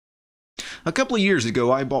A couple of years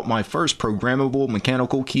ago, I bought my first programmable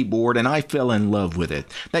mechanical keyboard and I fell in love with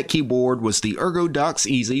it. That keyboard was the ErgoDox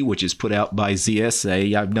EZ, which is put out by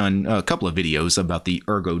ZSA. I've done a couple of videos about the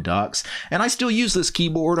ErgoDox, and I still use this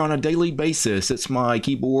keyboard on a daily basis. It's my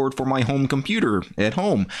keyboard for my home computer at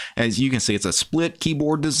home. As you can see, it's a split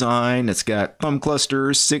keyboard design. It's got thumb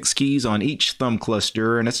clusters, 6 keys on each thumb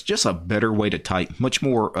cluster, and it's just a better way to type, much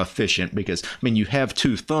more efficient because, I mean, you have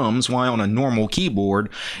 2 thumbs, while on a normal keyboard,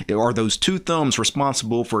 are those 2 thumbs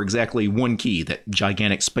responsible for exactly 1 key? That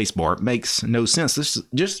gigantic spacebar. It makes no sense. This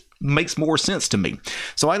just makes more sense to me.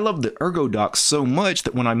 So I love the ErgoDox so much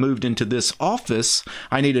that when I moved into this office,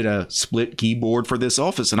 I needed a split keyboard for this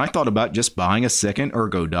office, and I thought about just buying a second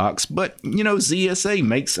ErgoDox. But, you know, ZSA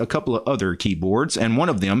makes a couple of other keyboards, and one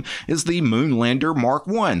of them is the Moonlander Mark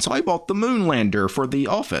I. So I bought the Moonlander for the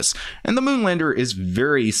office. And the Moonlander is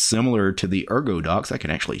very similar to the ErgoDox. I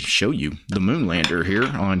can actually show you the Moonlander here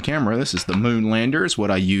on camera. This is the Moonlander. It's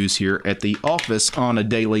what I use here at the office on a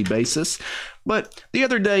daily basis. But the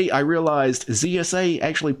other day I realized ZSA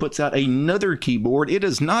actually puts out another keyboard. It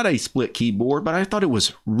is not a split keyboard, but I thought it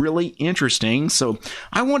was really interesting, so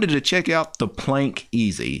I wanted to check out the Planck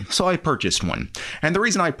EZ. So I purchased one. And the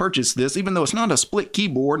reason I purchased this, even though it's not a split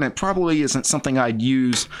keyboard and it probably isn't something I'd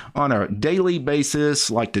use on a daily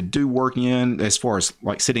basis, like to do work in, as far as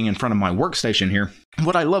like sitting in front of my workstation here,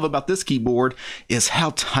 what I love about this keyboard is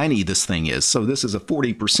how tiny this thing is. So this is a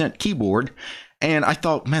 40% keyboard. And I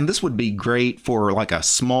thought, man, this would be great for like a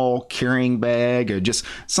small carrying bag or just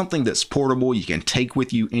something that's portable you can take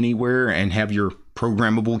with you anywhere and have your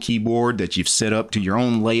programmable keyboard that you've set up to your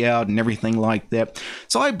own layout and everything like that.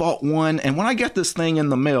 So I bought one, and when I got this thing in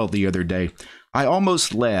the mail the other day, I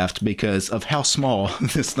almost laughed because of how small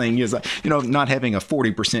this thing is. You know, not having a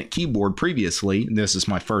 40% keyboard previously, this is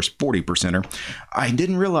my first 40%er, I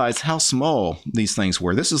didn't realize how small these things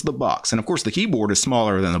were. This is the box. And of course, the keyboard is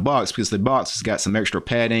smaller than the box because the box has got some extra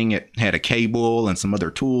padding. It had a cable and some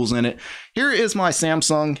other tools in it. Here is my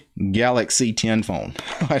Samsung Galaxy 10 phone.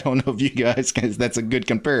 I don't know if you guys, because that's a good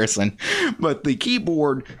comparison, but the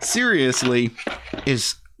keyboard seriously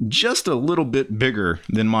is just a little bit bigger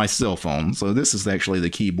than my cell phone. So this is actually the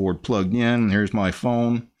keyboard plugged in. Here's my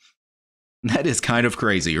phone. That is kind of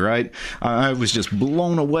crazy, right? I was just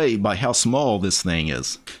blown away by how small this thing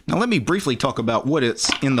is. Now let me briefly talk about what it's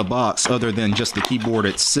in the box other than just the keyboard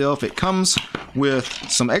itself. It comes with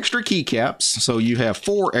some extra keycaps. So you have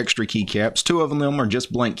 4 extra keycaps. 2 of them are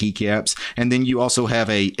just blank keycaps. And then you also have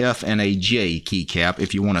a F and a J keycap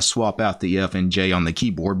if you want to swap out the F and J on the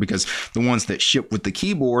keyboard, because the ones that ship with the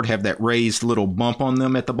keyboard have that raised little bump on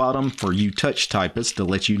them at the bottom for you touch typists to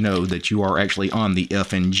let you know that you are actually on the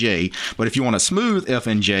F and J. But if you want a smooth F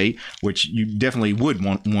and J, which you definitely would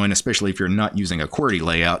want one, especially if you're not using a QWERTY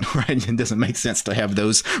layout, right? It doesn't make sense to have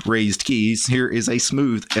those raised keys. Here is a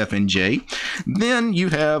smooth F and J. Then you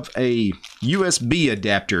have a USB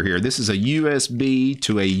adapter here. This is a USB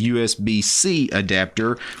to a USB-C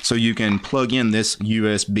adapter, so you can plug in this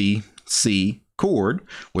USB-C cord,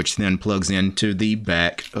 which then plugs into the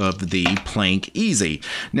back of the Planck EZ.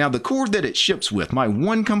 Now, the cord that it ships with, my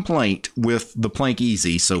one complaint with the Planck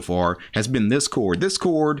EZ so far has been this cord. This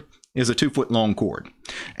cord is a 2-foot long cord,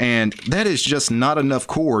 and that is just not enough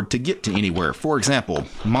cord to get to anywhere. For example,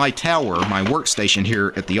 my tower, my workstation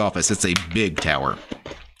here at the office, it's a big tower.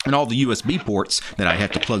 And all the USB ports that I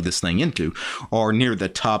have to plug this thing into are near the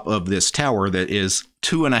top of this tower that is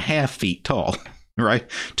 2.5 feet tall, right?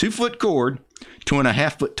 2-foot cord,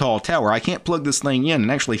 2.5 foot tall tower. I can't plug this thing in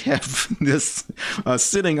and actually have this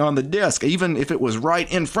sitting on the desk. Even if it was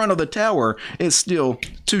right in front of the tower, it's still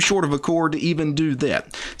too short of a cord to even do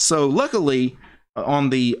that. So luckily, on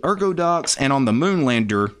the ErgoDox and on the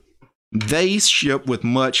Moonlander, they ship with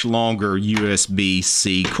much longer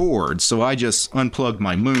USB-C cords. So I just unplugged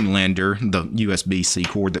my Moonlander, the USB-C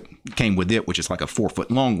cord that came with it, which is like a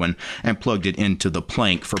 4-foot long one, and plugged it into the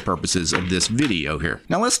Planck for purposes of this video here.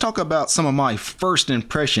 Now let's talk about some of my first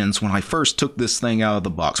impressions when I first took this thing out of the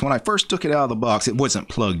box. When I first took it out of the box, it wasn't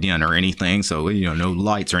plugged in or anything, so you know, no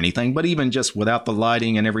lights or anything, but even just without the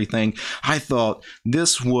lighting and everything, I thought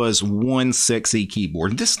this was one sexy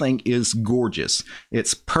keyboard. This thing is gorgeous.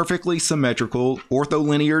 It's perfectly symmetrical,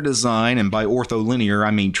 ortholinear design, and by ortholinear I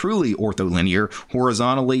mean truly ortholinear,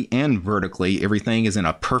 horizontally and vertically. Everything is in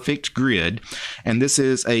a perfect grid, and this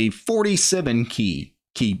is a 47 key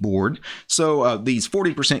keyboard. So these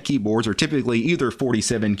 40% keyboards are typically either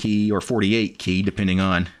 47 key or 48 key, depending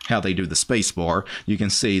on how they do the spacebar. You can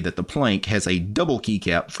see that the Planck has a double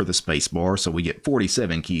keycap for the spacebar, so we get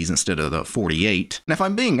 47 keys instead of the 48. And if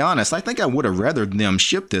I'm being honest, I think I would have rather them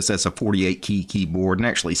ship this as a 48 key keyboard and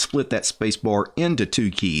actually split that spacebar into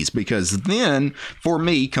 2 keys, because then, for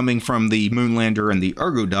me, coming from the Moonlander and the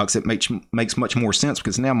ErgoDox, it makes much more sense,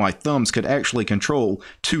 because now my thumbs could actually control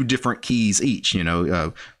 2 different keys each, you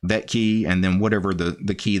know, that key and then whatever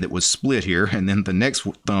the key that was split here, and then the next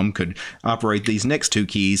thumb could operate these next 2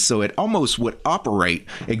 keys, so it almost would operate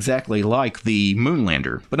exactly like the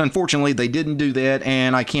Moonlander. But unfortunately they didn't do that,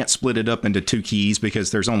 and I can't split it up into 2 keys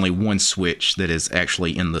because there's only one switch that is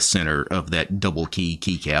actually in the center of that double key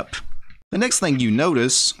keycap. The next thing you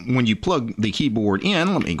notice when you plug the keyboard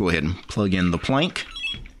in, let me go ahead and plug in the Planck.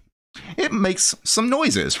 It makes some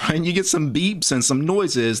noises, right? You get some beeps and some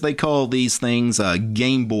noises. They call these things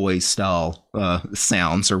Game Boy style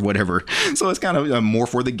sounds or whatever. So it's kind of more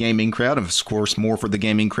for the gaming crowd, and of course more for the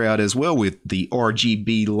gaming crowd as well with the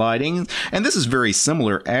RGB lighting. And this is very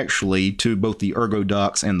similar actually to both the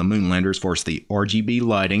ErgoDox and the Moonlander as far as the RGB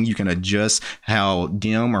lighting. You can adjust how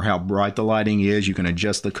dim or how bright the lighting is. You can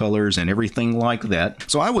adjust the colors and everything like that.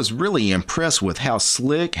 So I was really impressed with how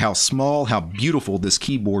slick, how small, how beautiful this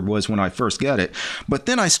keyboard was when I first got it. But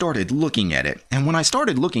then I started looking at it. And when I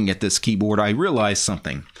started looking at this keyboard, I realized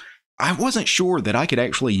something. I wasn't sure that I could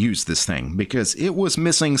actually use this thing because it was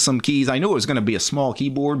missing some keys. I knew it was going to be a small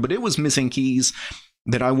keyboard, but it was missing keys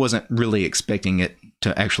that I wasn't really expecting it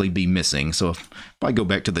to actually be missing. So if I go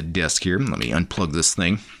back to the desk here, let me unplug this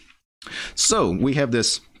thing. So we have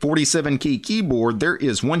this 47 key keyboard. There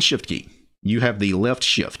is one shift key. You have the left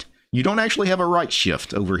shift. You don't actually have a right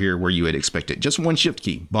shift over here where you would expect it. Just one shift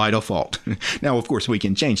key by default. Now, of course, we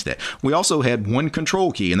can change that. We also had one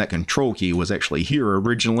control key, and that control key was actually here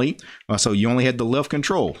originally. So you only had the left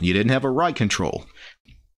control. You didn't have a right control.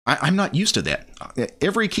 I'm not used to that.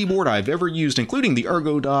 Every keyboard I've ever used, including the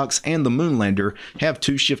ErgoDox and the Moonlander, have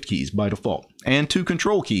 2 shift keys by default and 2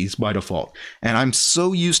 control keys by default. And I'm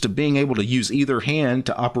so used to being able to use either hand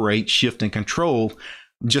to operate shift and control.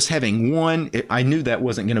 Just having one, I knew that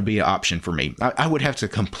wasn't going to be an option for me. I would have to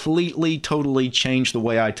completely, totally change the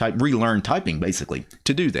way I type, relearn typing basically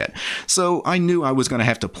to do that. So I knew I was going to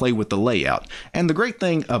have to play with the layout. And the great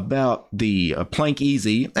thing about the Planck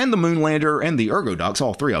EZ and the Moonlander and the ErgoDox,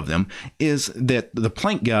 all 3 of them, is that the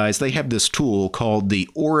Planck guys, they have this tool called the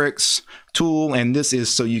Oryx tool, and this is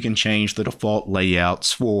so you can change the default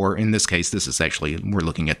layouts for, in this case, this is actually, we're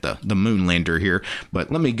looking at the Moonlander here, but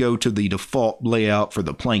let me go to the default layout for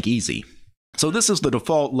the Planck EZ. So this is the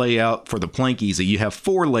default layout for the Planck EZ. You have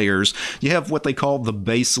 4 layers. You have what they call the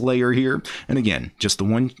base layer here, and again, just the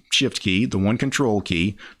one shift key, the one control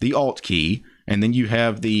key, the alt key, and then you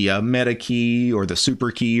have the meta key or the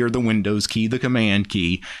super key or the Windows key, the command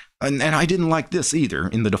key. And I didn't like this either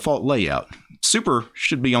in the default layout. Super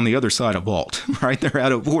should be on the other side of Alt, right? They're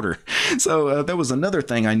out of order. So that was another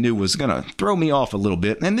thing I knew was going to throw me off a little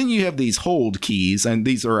bit. And then you have these hold keys, and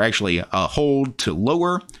these are actually a hold to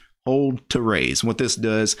lower, hold to raise. What this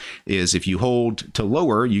does is if you hold to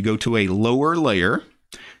lower, you go to a lower layer.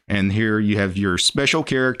 And here you have your special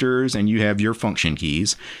characters and you have your function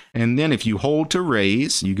keys. And then if you hold to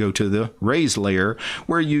raise, you go to the raise layer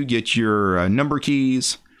where you get your number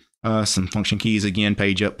keys, some function keys again,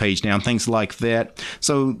 page up, page down, things like that.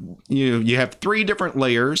 So you have 3 different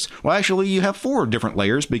layers. Well, actually you have 4 different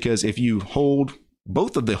layers, because if you hold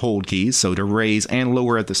both of the hold keys, so to raise and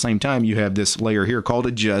lower at the same time, you have this layer here called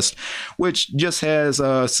adjust, which just has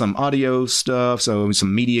some audio stuff, so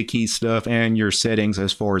some media key stuff, and your settings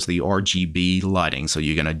as far as the RGB lighting, so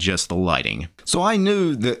you can adjust the lighting. So I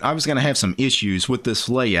knew that I was going to have some issues with this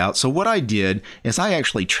layout, so what I did is I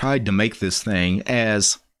actually tried to make this thing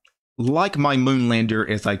as like my Moonlander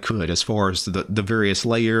as I could, as far as the various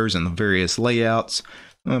layers and the various layouts.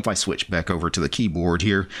 If I switch back over to the keyboard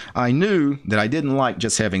here, I knew that I didn't like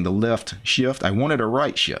just having the left shift. I wanted a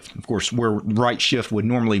right shift. Of course, where right shift would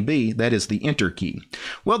normally be, that is the enter key.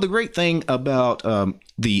 Well, the great thing about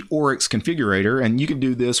the Oryx configurator, and you can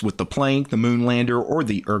do this with the Planck, the Moonlander, or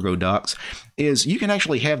the ErgoDox, is you can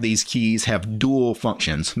actually have these keys have dual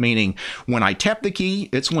functions, meaning when I tap the key,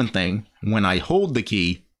 it's one thing. When I hold the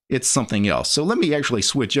key, it's something else. So let me actually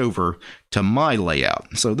switch over to my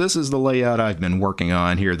layout. So this is the layout I've been working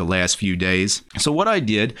on here the last few days. So what I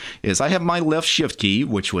did is I have my left shift key,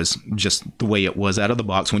 which was just the way it was out of the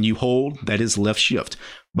box. When you hold, that is left shift.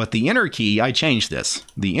 But the enter key, I changed this.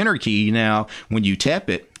 The enter key now, when you tap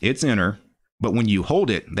it, it's enter. But when you hold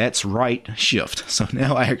it, that's right shift. So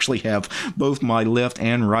now I actually have both my left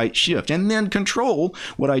and right shift. And then control,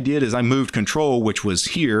 what I did is I moved control, which was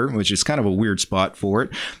here, which is kind of a weird spot for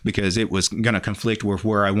it because it was going to conflict with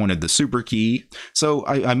where I wanted the super key. So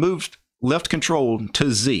I moved left control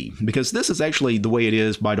to Z, because this is actually the way it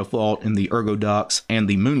is by default in the ErgoDox and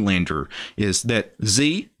the Moonlander, is that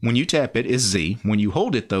Z, when you tap it, is Z. When you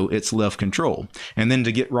hold it, though, it's left control. And then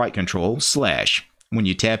to get right control, slash. When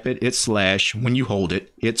you tap it, it's slash. When you hold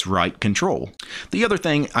it, it's right control. The other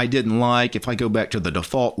thing I didn't like, if I go back to the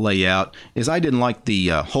default layout, is I didn't like the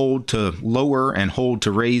hold to lower and hold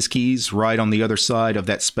to raise keys right on the other side of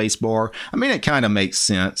that space bar. I mean, it kind of makes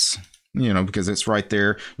sense, you know, because it's right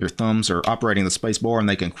there. Your thumbs are operating the space bar and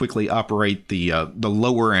they can quickly operate the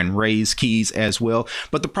lower and raise keys as well.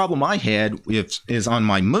 But the problem I had is on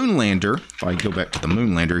my Moonlander, if I go back to the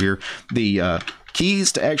Moonlander here, the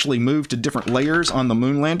keys to actually move to different layers on the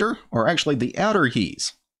Moonlander are actually the outer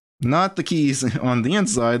keys, not the keys on the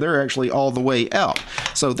inside. They're actually all the way out.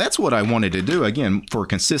 So that's what I wanted to do. Again, for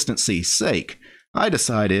consistency's sake, I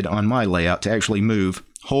decided on my layout to actually move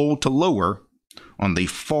hold to lower on the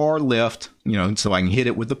far left, you know, so I can hit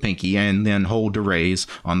it with the pinky, and then hold to raise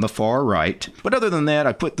on the far right. But other than that,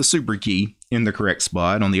 I put the super key in the correct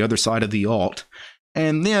spot on the other side of the Alt.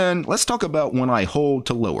 And then let's talk about when I hold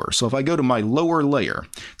to lower. So if I go to my lower layer,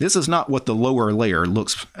 this is not what the lower layer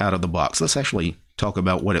looks out of the box. Let's actually talk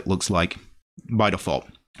about what it looks like by default.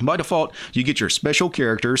 By default, you get your special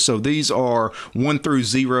characters. So these are 1 through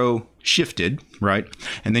 0 shifted, right?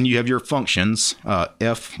 And then you have your functions,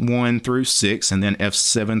 F1 through 6, and then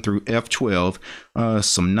F7 through F12.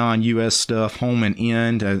 Some non-US stuff, home and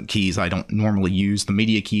end keys I don't normally use. The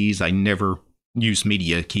media keys, I never use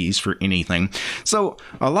media keys for anything. So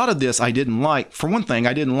a lot of this I didn't like. For one thing,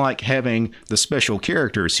 I didn't like having the special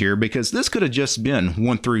characters here, because this could have just been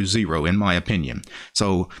 1 through 0 in my opinion.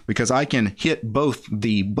 So because I can hit both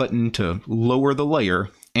the button to lower the layer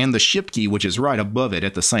and the shift key, which is right above it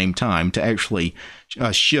at the same time, to actually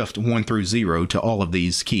shift 1 through 0 to all of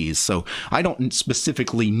these keys. So I don't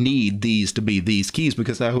specifically need these to be these keys,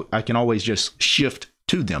 because I can always just shift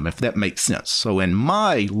to them, if that makes sense. So in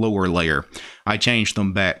my lower layer, I changed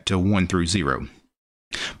them back to 1 through 0.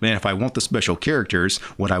 Then if I want the special characters,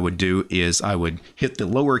 what I would do is I would hit the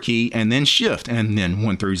lower key and then shift, and then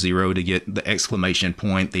 1 through 0 to get the exclamation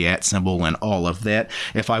point, the @ symbol, and all of that.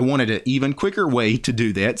 If I wanted an even quicker way to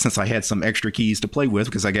do that, since I had some extra keys to play with,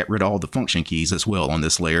 because I got rid of all the function keys as well on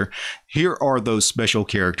this layer, here are those special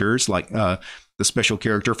characters, like the special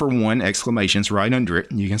character for 1, exclamations right under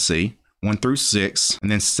it, you can see. 1 through 6,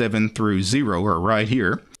 and then 7 through 0 are right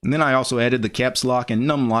here. And then I also added the caps lock and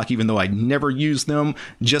num lock, even though I never use them,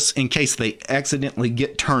 just in case they accidentally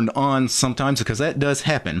get turned on sometimes, because that does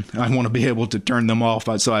happen. I want to be able to turn them off,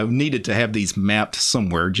 so I needed to have these mapped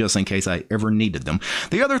somewhere just in case I ever needed them.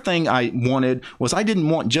 The other thing I wanted was I didn't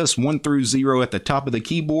want just 1 through 0 at the top of the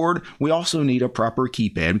keyboard. We also need a proper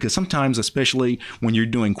keypad, because sometimes, especially when you're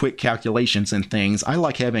doing quick calculations and things, I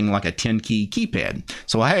like having like a 10-key keypad.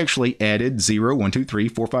 So I actually added 0, 1, 2, 3,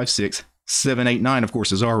 4, 5, 6, 7, 8, 9, of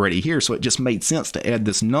course, is already here, so it just made sense to add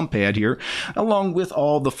this numpad here, along with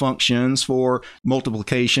all the functions for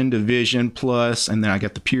multiplication, division, plus, and then I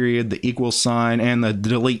got the period, the equal sign, and the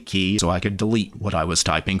delete key, so I could delete what I was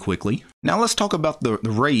typing quickly. Now let's talk about the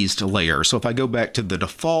raised layer. So if I go back to the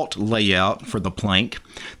default layout for the Planck,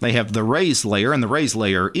 they have the raised layer, and the raised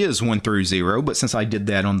layer is 1 through 0, but since I did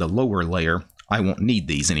that on the lower layer, I won't need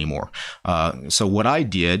these anymore. So what I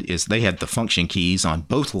did is they had the function keys on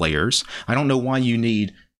both layers. I don't know why you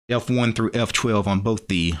need F1 through F12 on both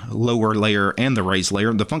the lower layer and the raised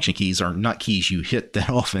layer. The function keys are not keys you hit that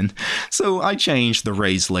often. So I changed the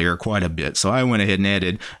raised layer quite a bit. So I went ahead and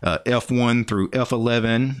added F1 through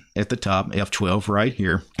F11 at the top, F12 right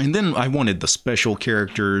here. And then I wanted the special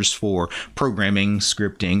characters for programming,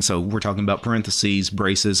 scripting. So we're talking about parentheses,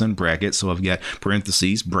 braces, and brackets. So I've got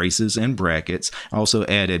parentheses, braces, and brackets. I also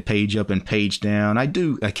added page up and page down. I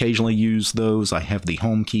do occasionally use those. I have the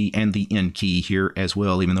home key and the end key here as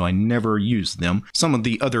well, even though I never use them. Some of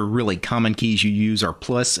the other really common keys you use are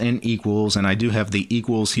plus and equals, and I do have the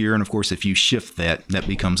equals here, and of course if you shift that, that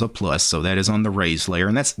becomes a plus, so that is on the raised layer,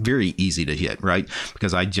 and that's very easy to hit, right?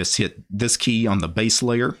 Because I just hit this key on the base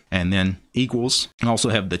layer, and then equals. I also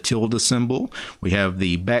have the tilde symbol. We have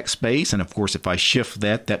the backspace, and of course if I shift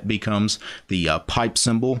that, that becomes the pipe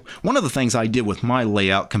symbol. One of the things I did with my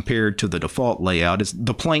layout compared to the default layout is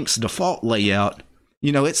the Planck's default layout,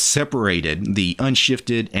 you know, it's separated the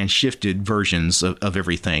unshifted and shifted versions of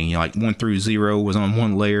everything. You know, like 1 through 0 was on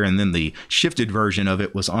one layer, and then the shifted version of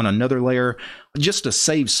it was on another layer. just to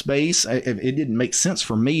save space, it didn't make sense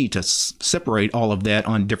for me to separate all of that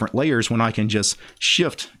on different layers when I can just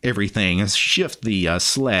shift everything and shift the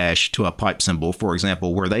slash to a pipe symbol, for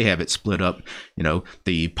example, where they have it split up. You know,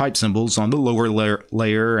 the pipe symbol's on the lower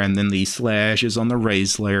layer and then the slash is on the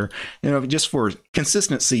raised layer. You know, just for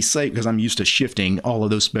consistency's sake, because I'm used to shifting all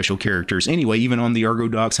of those special characters. Anyway, even on the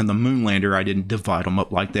ErgoDox and the Moonlander, I didn't divide them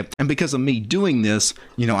up like that. And because of me doing this,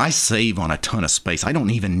 you know, I save on a ton of space. I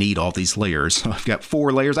don't even need all these layers. I've got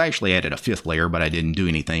 4 layers. I actually added a 5th layer, but I didn't do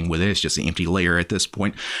anything with it. It's just an empty layer at this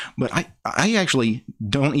point. But I actually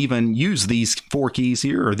don't even use these 4 keys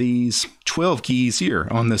here or these 12 keys here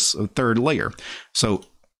on this 3rd layer. So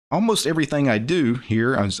almost everything I do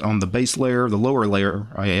here on the base layer, the lower layer,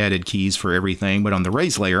 I added keys for everything, but on the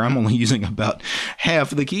raised layer, I'm only using about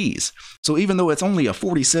half the keys. So even though it's only a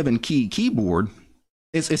 47 key keyboard,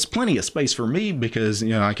 it's plenty of space for me because, you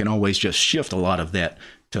know, I can always just shift a lot of that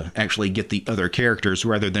to actually get the other characters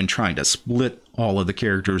rather than trying to split all of the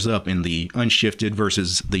characters up in the unshifted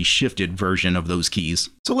versus the shifted version of those keys.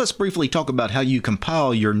 So let's briefly talk about how you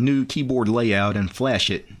compile your new keyboard layout and flash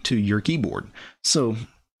it to your keyboard. So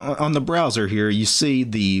on the browser here, you see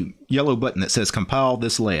the yellow button that says compile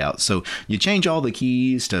this layout. So you change all the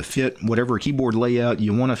keys to fit whatever keyboard layout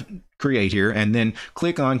you want to create here, and then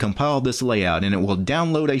click on compile this layout, and it will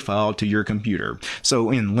download a file to your computer. So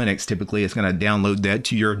in Linux, typically it's going to download that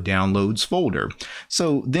to your downloads folder.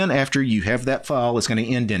 So then after you have that file, it's going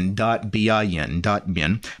to end in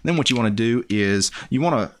 .bin. Then what you want to do is you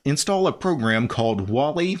want to install a program called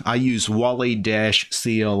Wally. I use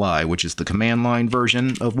Wally-CLI, which is the command line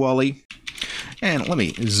version of Wally. And let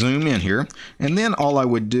me zoom in here. And then all I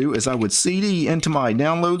would do is I would cd into my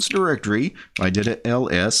downloads directory. I did it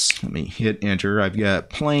ls. Let me hit enter. I've got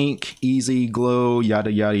Planck EZ glow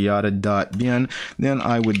yada yada yada .bin. Then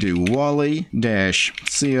I would do Wally-CLI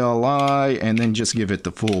and then just give it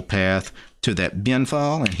the full path to that bin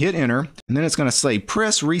file and hit enter. And then it's going to say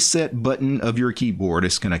press reset button of your keyboard.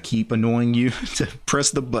 It's going to keep annoying you to press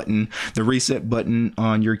the button, the reset button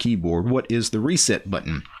on your keyboard. What is the reset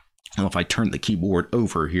button? Well, if I turn the keyboard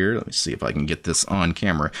over here, let me see if I can get this on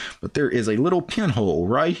camera, but there is a little pinhole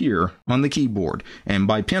right here on the keyboard. And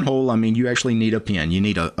by pinhole, I mean you actually need a pin. You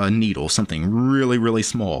need a needle, something really, really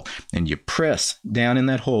small. And you press down in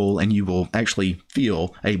that hole and you will actually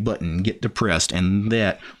feel a button get depressed, and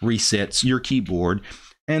that resets your keyboard.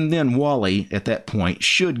 And then Wally at that point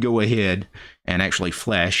should go ahead and actually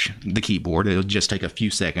flash the keyboard. It'll just take a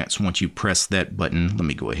few seconds once you press that button. Let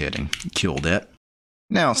me go ahead and kill that.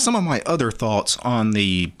 Now, some of my other thoughts on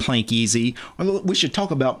the Planck EZ, we should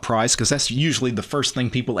talk about price, because that's usually the first thing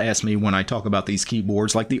people ask me when I talk about these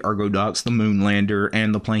keyboards, like the ErgoDox, the Moonlander,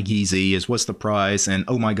 and the Planck EZ, is what's the price, and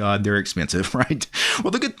oh my god, they're expensive, right?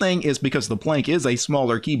 Well, the good thing is because the Planck is a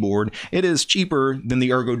smaller keyboard, it is cheaper than the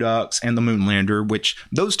ErgoDox and the Moonlander, which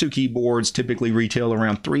those 2 keyboards typically retail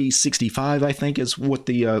around $365, I think is what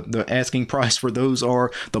the asking price for those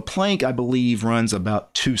are. The Planck, I believe, runs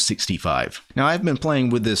about $265. Now, I've been playing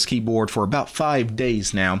with this keyboard for about 5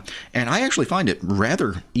 days now, and I actually find it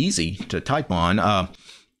rather easy to type on.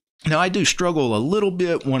 Now, I do struggle a little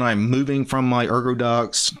bit when I'm moving from my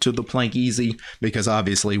ErgoDox to the Planck EZ, because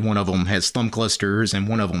obviously one of them has thumb clusters and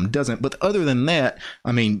one of them doesn't. But other than that,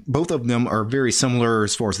 I mean, both of them are very similar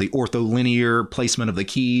as far as the ortholinear placement of the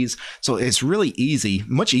keys. So it's really easy,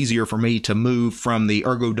 much easier for me to move from the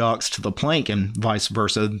ErgoDox to the Planck and vice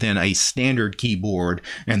versa than a standard keyboard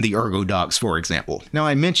and the ErgoDox, for example. Now,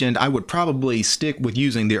 I mentioned I would probably stick with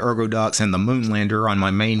using the ErgoDox and the Moonlander on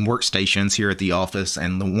my main workstations here at the office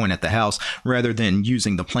and the one at the house, rather than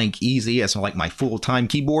using the Planck EZ as like my full-time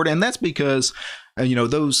keyboard. And that's because you know,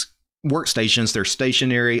 those workstations, they're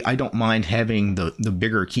stationary. I don't mind having the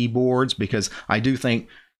bigger keyboards, because I do think,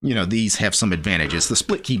 you know, these have some advantages. The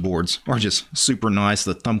split keyboards are just super nice.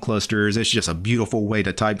 The thumb clusters, it's just a beautiful way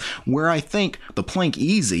to type. Where I think the Planck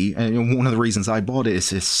EZ, and one of the reasons I bought it,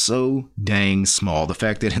 is it's so dang small. The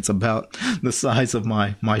fact that it's about the size of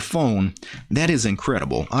my phone, that is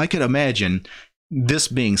incredible. I could imagine this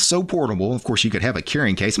being so portable. Of course, you could have a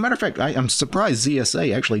carrying case. As a matter of fact, I'm surprised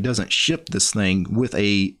ZSA actually doesn't ship this thing with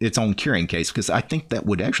its own carrying case, because I think that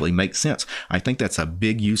would actually make sense. I think that's a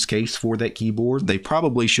big use case for that keyboard. They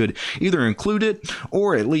probably should either include it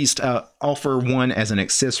or at least offer one as an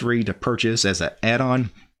accessory to purchase as an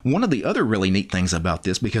add-on. One of the other really neat things about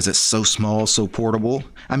this, because it's so small, so portable,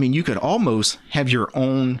 I mean, you could almost have your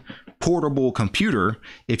own portable computer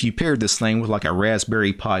if you paired this thing with like a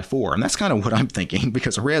Raspberry Pi 4. And that's kind of what I'm thinking,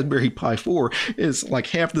 because a Raspberry Pi 4 is like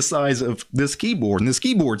half the size of this keyboard, and this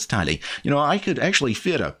keyboard's tiny. You know, I could actually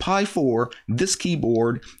fit a Pi 4, this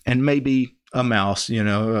keyboard, and maybe a mouse, you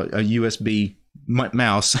know, a USB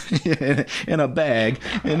mouse in a bag,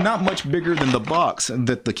 and not much bigger than the box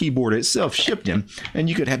that the keyboard itself shipped in. And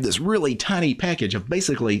you could have this really tiny package of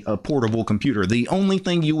basically a portable computer. The only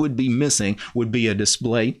thing you would be missing would be a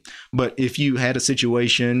display. But if you had a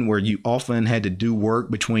situation where you often had to do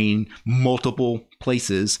work between multiple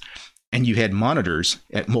places, and you had monitors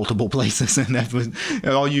at multiple places, and that was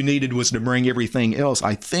all you needed was to bring everything else,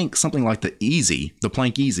 I think something like the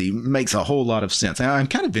Planck EZ makes a whole lot of sense. And I'm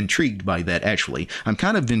kind of intrigued by that, actually.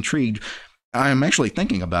 I'm actually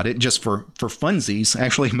thinking about it just for funsies,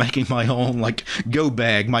 actually making my own like go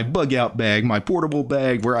bag, my bug out bag, my portable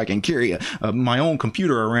bag where I can carry my own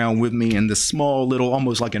computer around with me in this small little,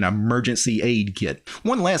 almost like an emergency aid kit.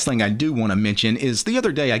 One last thing I do want to mention is the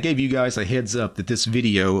other day I gave you guys a heads up that this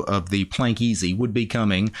video of the Planck EZ would be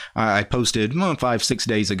coming. I posted 5-6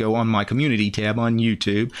 days ago on my community tab on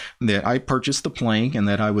YouTube that I purchased the Planck and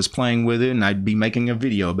that I was playing with it and I'd be making a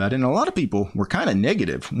video about it. And a lot of people were kind of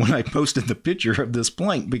negative when I posted the picture of this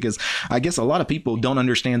Planck, because I guess a lot of people don't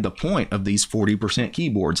understand the point of these 40%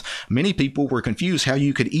 keyboards. Many people were confused how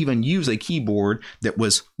you could even use a keyboard that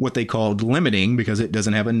was what they called limiting because it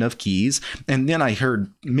doesn't have enough keys. And then I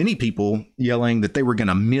heard many people yelling that they were going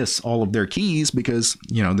to miss all of their keys because,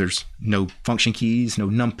 you know, there's no function keys, no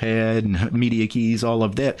numpad, no media keys, all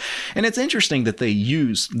of that. And it's interesting that they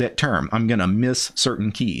use that term, I'm going to miss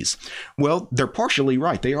certain keys. Well, they're partially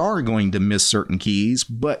right. They are going to miss certain keys,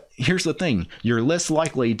 but here's the thing. You're less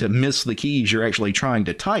likely to miss the keys you're actually trying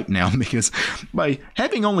to type now, because by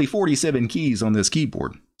having only 47 keys on this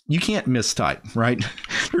keyboard, you can't mistype, right?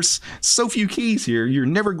 There's so few keys here, you're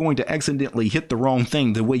never going to accidentally hit the wrong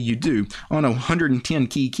thing the way you do on a 110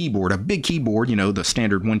 key keyboard. A big keyboard, you know, the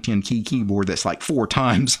standard 110 key keyboard that's like 4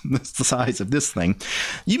 times the size of this thing.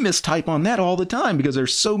 You mistype on that all the time because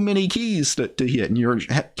there's so many keys to hit, and you're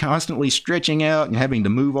constantly stretching out and having to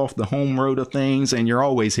move off the home road of things, and you're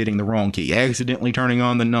always hitting the wrong key, accidentally turning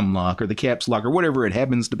on the num lock or the caps lock or whatever it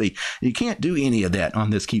happens to be. You can't do any of that on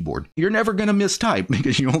this keyboard. You're never going to mistype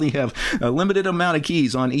because you only have a limited amount of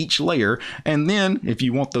keys on each layer. And then if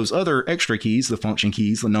you want those other extra keys, the function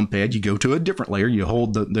keys, the numpad, you go to a different layer. You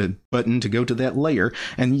hold the button to go to that layer.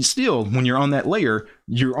 And you still, when you're on that layer,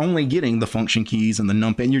 you're only getting the function keys and the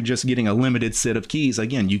numpad. You're just getting a limited set of keys.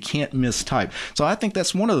 Again, you can't mistype. So I think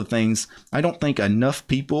that's one of the things I don't think enough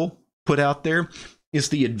people put out there. Is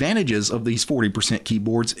the advantages of these 40%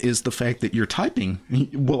 keyboards is the fact that your typing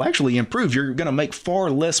will actually improve. You're going to make far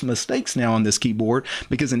less mistakes now on this keyboard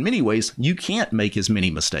because in many ways you can't make as many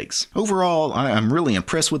mistakes. Overall, I'm really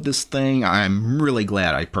impressed with this thing. I'm really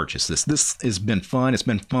glad I purchased this. This has been fun. It's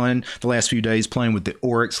been fun the last few days playing with the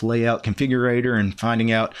Oryx layout configurator and finding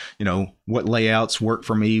out, you know, what layouts work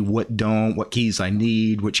for me, what don't, what keys I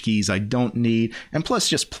need, which keys I don't need, and plus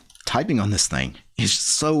just typing on this thing is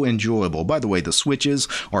so enjoyable. By the way, the switches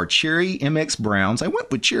are Cherry MX Browns. I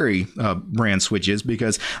went with Cherry brand switches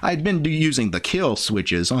because I'd been using the Kill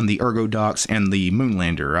switches on the ErgoDox and the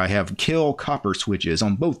Moonlander. I have Kill copper switches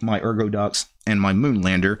on both my ErgoDox and my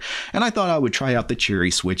Moonlander, and I thought I would try out the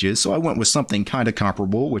Cherry switches, so I went with something kind of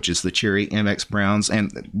comparable, which is the Cherry MX Browns,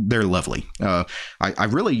 and they're lovely. I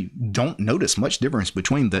really don't notice much difference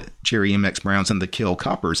between the Cherry MX Browns and the Kill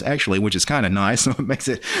Coppers, actually, which is kind of nice, so it makes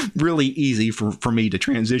it really easy for me to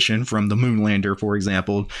transition from the Moonlander, for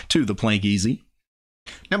example, to the Planck EZ.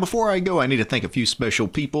 Now, before I go, I need to thank a few special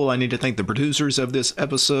people. I need to thank the producers of this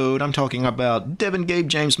episode. I'm talking about Devin, Gabe,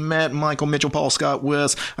 James, Matt, Michael, Mitchell, Paul, Scott,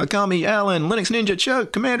 Wes, Akami, Allen, Linux Ninja,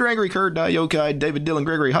 Chuck, Commander Angry, Kurt, Diokai, David, Dylan,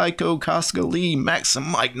 Gregory, Heiko, Koska, Lee, Maxim,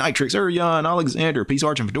 Mike, Nitrix, Urion, Alexander, Peace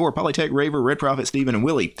Arch and Fedora, Polytech, Raver, Red Prophet, Steven, and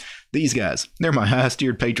Willie. These guys, they're my highest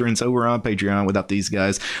tiered patrons over on Patreon. Without these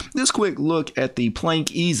guys, this quick look at the Planck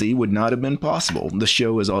EZ would not have been possible. The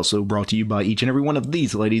show is also brought to you by each and every one of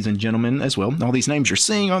these ladies and gentlemen as well. All these names you're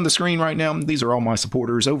seeing on the screen right now, these are all my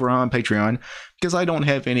supporters over on Patreon because I don't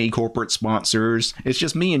have any corporate sponsors. It's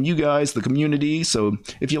just me and you guys, the community. So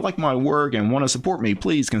if you like my work and want to support me,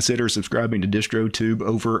 please consider subscribing to DistroTube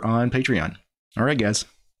over on Patreon. All right, guys.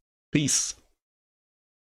 Peace.